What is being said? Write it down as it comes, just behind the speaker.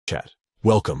Snapchat.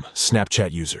 Welcome,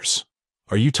 Snapchat users.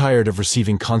 Are you tired of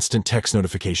receiving constant text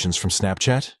notifications from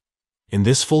Snapchat? In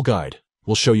this full guide,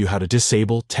 we'll show you how to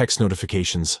disable text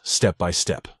notifications step by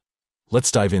step.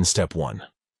 Let's dive in. Step 1.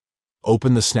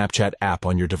 Open the Snapchat app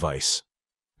on your device.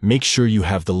 Make sure you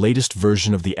have the latest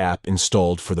version of the app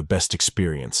installed for the best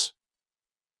experience.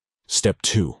 Step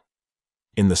 2.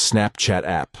 In the Snapchat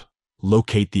app,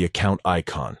 locate the account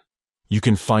icon. You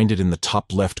can find it in the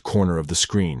top left corner of the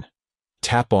screen.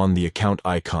 Tap on the account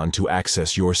icon to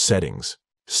access your settings.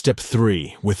 Step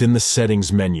 3. Within the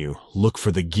settings menu, look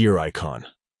for the gear icon.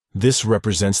 This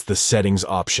represents the settings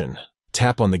option.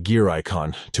 Tap on the gear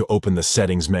icon to open the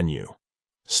settings menu.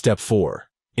 Step 4.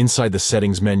 Inside the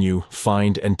settings menu,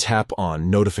 find and tap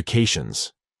on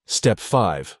notifications. Step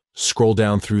 5. Scroll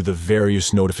down through the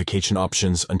various notification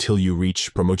options until you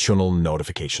reach promotional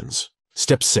notifications.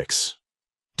 Step 6.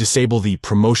 Disable the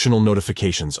promotional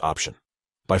notifications option.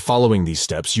 By following these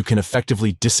steps, you can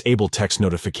effectively disable text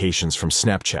notifications from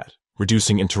Snapchat,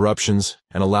 reducing interruptions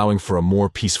and allowing for a more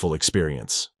peaceful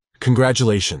experience.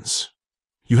 Congratulations!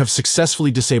 You have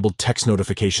successfully disabled text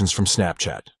notifications from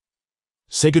Snapchat.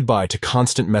 Say goodbye to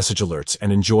constant message alerts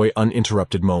and enjoy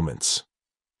uninterrupted moments.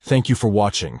 Thank you for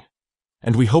watching,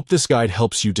 and we hope this guide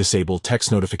helps you disable text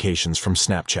notifications from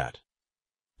Snapchat.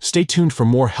 Stay tuned for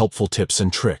more helpful tips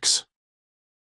and tricks.